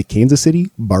now at the Kansas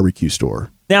City barbecue store.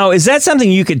 Now, is that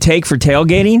something you could take for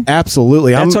tailgating?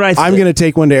 Absolutely. I'm going to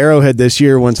take one to Arrowhead this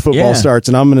year once football starts,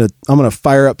 and I'm going to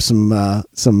fire up some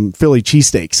Philly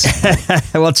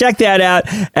cheesesteaks. Well, check that out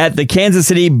at the Kansas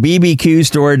City BBQ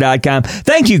store.com.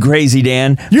 Thank you, Crazy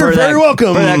Dan. You're very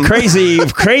welcome. For that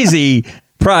crazy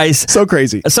price. So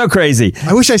crazy. So crazy.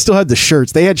 I wish I still had the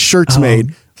shirts. They had shirts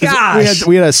made. Gosh.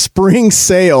 We had a spring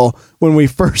sale when we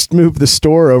first moved the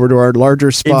store over to our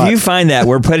larger spot. If you find that,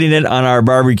 we're putting it on our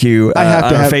barbecue on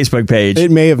our Facebook page.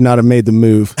 It may not have made the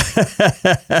move.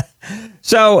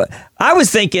 So I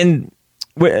was thinking,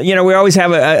 we always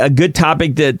have a good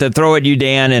topic to throw at you,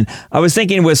 Dan. And I was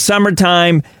thinking with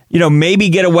summertime, maybe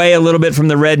get away a little bit from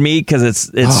the red meat because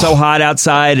it's so hot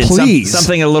outside. And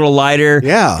something a little lighter.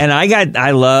 Yeah. And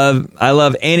I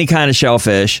love any kind of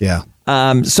shellfish. Yeah.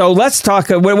 So let's talk.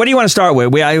 What do you want to start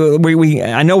with?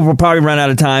 I know we'll probably run out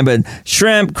of time, but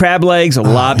shrimp, crab legs,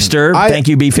 lobster. Thank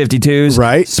you, B-52s.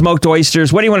 Right. Smoked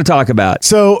oysters. What do you want to talk about?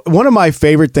 So one of my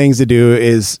favorite things to do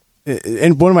is,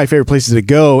 and one of my favorite places to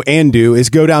go and do is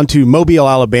go down to Mobile,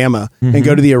 Alabama, and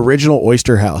go to the original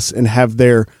oyster house and have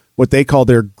what they call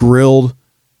their grilled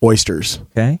oysters.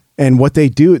 Okay. And what they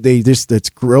do,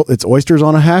 it's oysters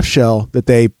on a half shell that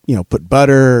they, put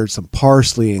butter, some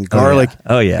parsley and garlic.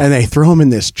 Oh yeah. And they throw them in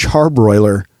this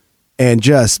charbroiler and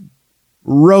just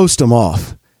roast them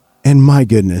off. And my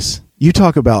goodness, you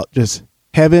talk about just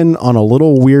heaven on a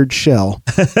little weird shell.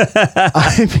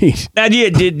 I mean, now do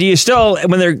you still,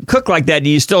 when they're cooked like that, do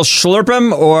you still slurp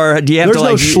them, or do you have there's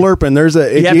no slurping?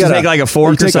 You have to take like a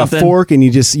fork or something. A fork and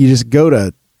you just go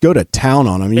to town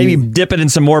on them. Maybe dip it in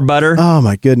some more butter. Oh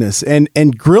my goodness!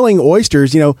 And grilling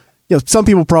oysters, some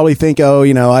people probably think,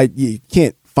 you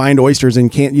can't find oysters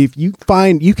and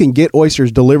you can get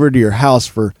oysters delivered to your house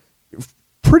for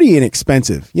pretty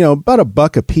inexpensive. About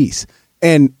 $1 a piece.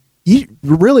 And you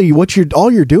really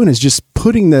all you're doing is just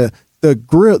putting the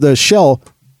shell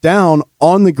down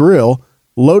on the grill,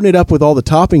 loading it up with all the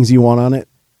toppings you want on it,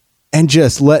 and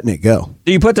just letting it go.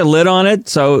 Do you put the lid on it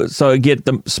so it get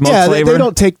the smoke flavor? Yeah, they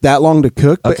don't take that long to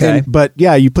cook. But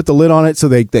yeah, you put the lid on it so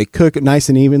they cook it nice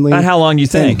and evenly. About how long do you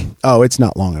think? It's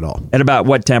not long at all. At about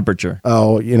what temperature?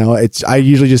 Oh, I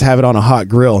usually just have it on a hot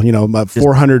grill, a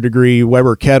 400 degree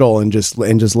Weber kettle and just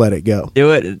let it go.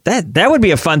 Do it. That would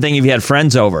be a fun thing if you had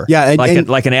friends over. Yeah,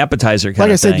 like an appetizer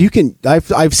kind of thing. Like I said, you can.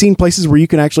 I've seen places where you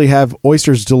can actually have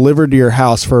oysters delivered to your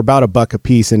house for about $1 a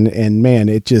piece, and man,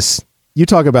 it just. You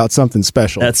talk about something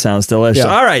special. That sounds delicious.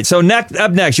 Yeah. All right. So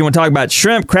up next, you want to talk about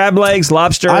shrimp, crab legs,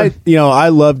 lobster? I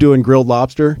love doing grilled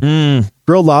lobster.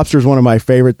 Grilled lobster is one of my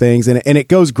favorite things, and it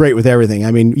goes great with everything.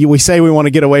 I mean, we say we want to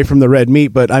get away from the red meat,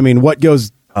 but what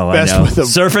goes best with them?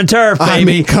 Surf and turf,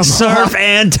 baby. Surf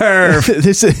and turf.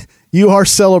 you are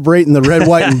celebrating the red,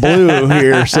 white, and blue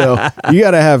here. So you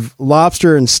got to have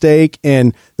lobster and steak,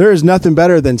 and there is nothing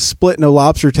better than splitting a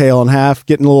lobster tail in half,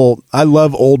 getting a little. I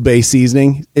love Old Bay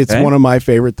seasoning. It's one of my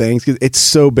favorite things because it's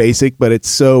so basic, but it's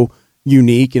so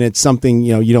unique, and it's something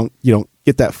you don't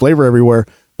get that flavor everywhere.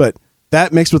 But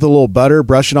that mixed with a little butter,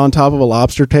 brush it on top of a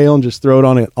lobster tail, and just throw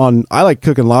it on. I like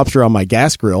cooking lobster on my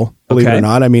gas grill. Believe it or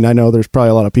not. I mean, I know there's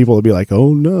probably a lot of people that'll be like,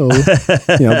 "Oh no,"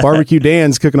 Barbecue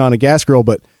Dan's cooking on a gas grill,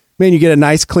 but man, you get a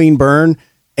nice clean burn,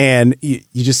 and you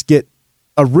just get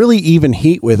a really even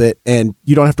heat with it, and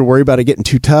you don't have to worry about it getting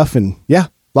too tough. And yeah,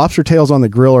 lobster tails on the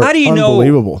grill are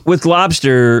unbelievable. Know with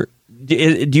lobster?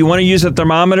 Do you want to use a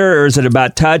thermometer, or is it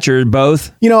about touch, or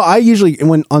both? I usually,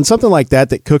 when on something like that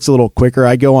cooks a little quicker,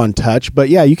 I go on touch. But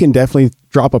yeah, you can definitely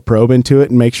drop a probe into it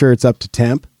and make sure it's up to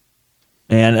temp.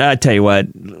 And I tell you what,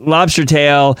 lobster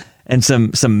tail and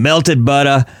some melted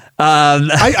butter.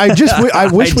 I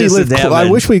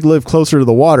wish we lived closer to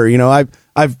the water.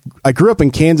 I grew up in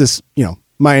Kansas.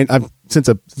 Since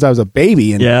I was a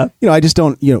baby, and I just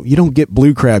don't. You don't get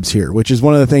blue crabs here, which is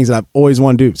one of the things that I've always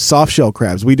wanted to do. Soft shell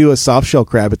crabs. We do a soft shell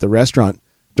crab at the restaurant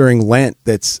during Lent.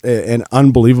 That's an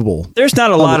unbelievable. There's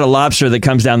not a lot of lobster that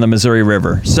comes down the Missouri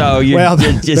River, so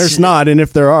there's not. And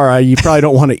if there are, you probably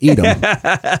don't want to eat them.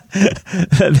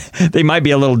 They might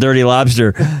be a little dirty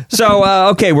lobster. So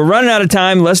okay, we're running out of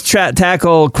time. Let's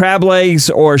tackle crab legs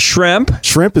or shrimp.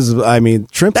 Shrimp.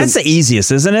 That's the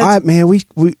easiest, isn't it?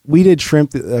 We did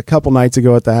shrimp a couple nights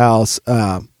ago at the house.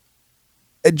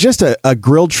 Just a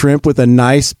grilled shrimp with a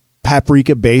nice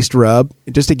paprika based rub,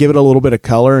 just to give it a little bit of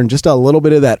color and just a little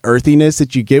bit of that earthiness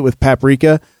that you get with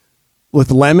paprika, with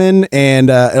lemon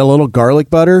and a little garlic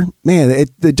butter. Man,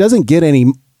 it doesn't get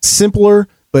any simpler,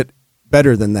 but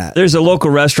better than that. There's a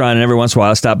local restaurant, and every once in a while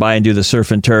I stop by and do the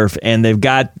surf and turf, and they've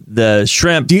got the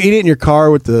shrimp. Do you eat it in your car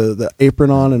with the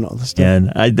apron on and all this stuff?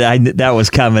 And I that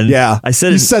was coming. Yeah,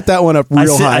 you set that one up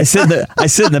real high. I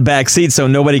sit in the back seat so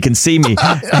nobody can see me.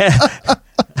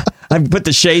 I put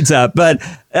the shades up, but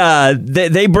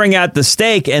they bring out the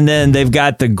steak, and then they've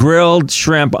got the grilled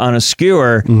shrimp on a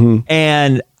skewer,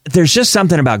 and there's just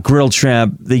something about grilled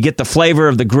shrimp. They get the flavor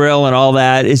of the grill and all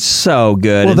that. It's so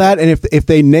good. Well, that, and if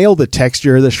they nail the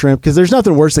texture of the shrimp, because there's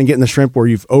nothing worse than getting the shrimp where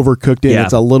you've overcooked it. And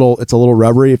it's a little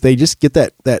rubbery. If they just get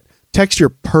that texture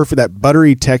perfect, that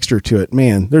buttery texture to it,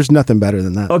 man, there's nothing better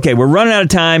than that. Okay, we're running out of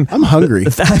time. I'm hungry.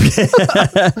 That's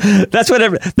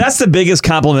the biggest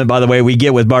compliment, by the way, we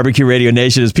get with Barbecue Radio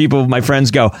Nation is people, my friends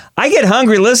go, I get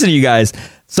hungry listening to you guys.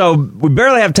 So we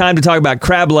barely have time to talk about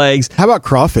crab legs. How about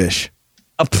crawfish?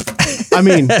 I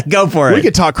mean, go for it. We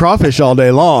could talk crawfish all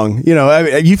day long.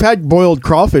 You've had boiled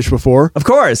crawfish before. Of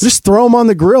course. Just throw them on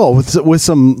the grill with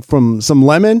some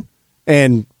lemon.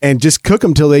 And just cook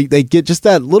them till they get just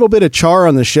that little bit of char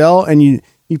on the shell, and you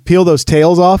peel those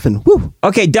tails off, and whoo.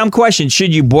 Okay, dumb question.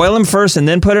 Should you boil them first and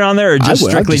then put it on there, or just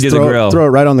strictly do the grill? Throw it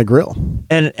right on the grill.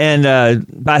 And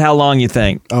about how long you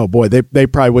think? Oh boy, they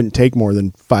probably wouldn't take more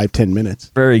than 5-10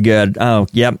 minutes. Very good. Oh,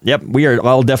 yep. We are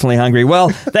all definitely hungry. Well,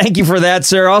 thank you for that,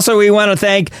 sir. Also, we want to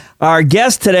thank our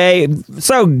guest today.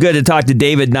 So good to talk to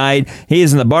David Knight. He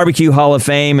is in the Barbecue Hall of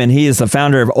Fame, and he is the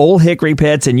founder of Old Hickory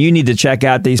Pits. And you need to check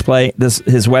out his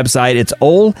website. It's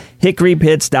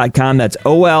oldhickorypits.com. That's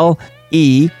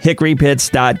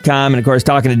hickorypits.com. And of course,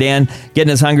 talking to Dan,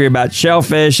 getting us hungry about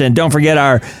shellfish. And don't forget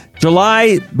our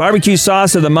July barbecue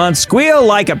sauce of the month, Squeal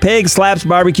Like a Pig Slaps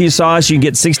barbecue sauce. You can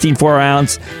get 64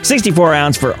 ounce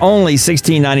for only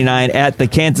 $16.99 at the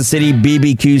Kansas City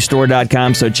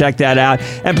BBQstore.com. So check that out.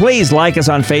 And please like us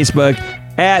on Facebook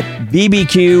at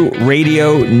BBQ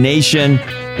Radio Nation.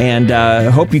 And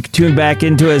hope you tune back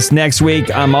into us next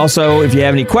week. Also, if you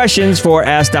have any questions for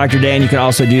Ask Dr. Dan, you can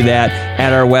also do that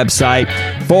at our website.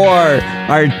 For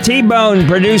our T-Bone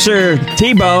producer,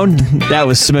 T-Bone, that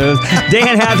was smooth,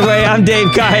 Dan Hathaway, I'm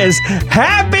Dave Caius.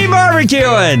 Happy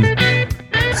barbecuing!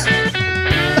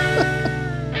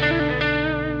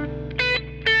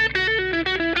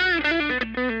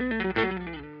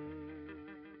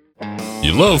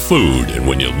 You love food, and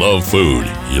when you love food,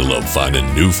 you love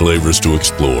finding new flavors to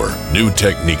explore, new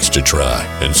techniques to try,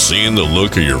 and seeing the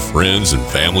look of your friends and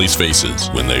family's faces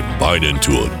when they bite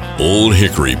into it. Old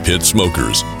Hickory Pit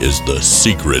Smokers is the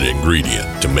secret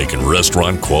ingredient to making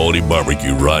restaurant-quality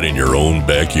barbecue right in your own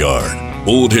backyard.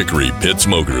 Old Hickory Pit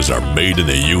Smokers are made in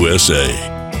the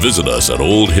USA. Visit us at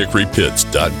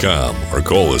oldhickorypits.com or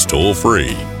call us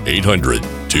toll-free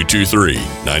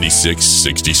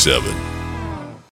 800-223-9667.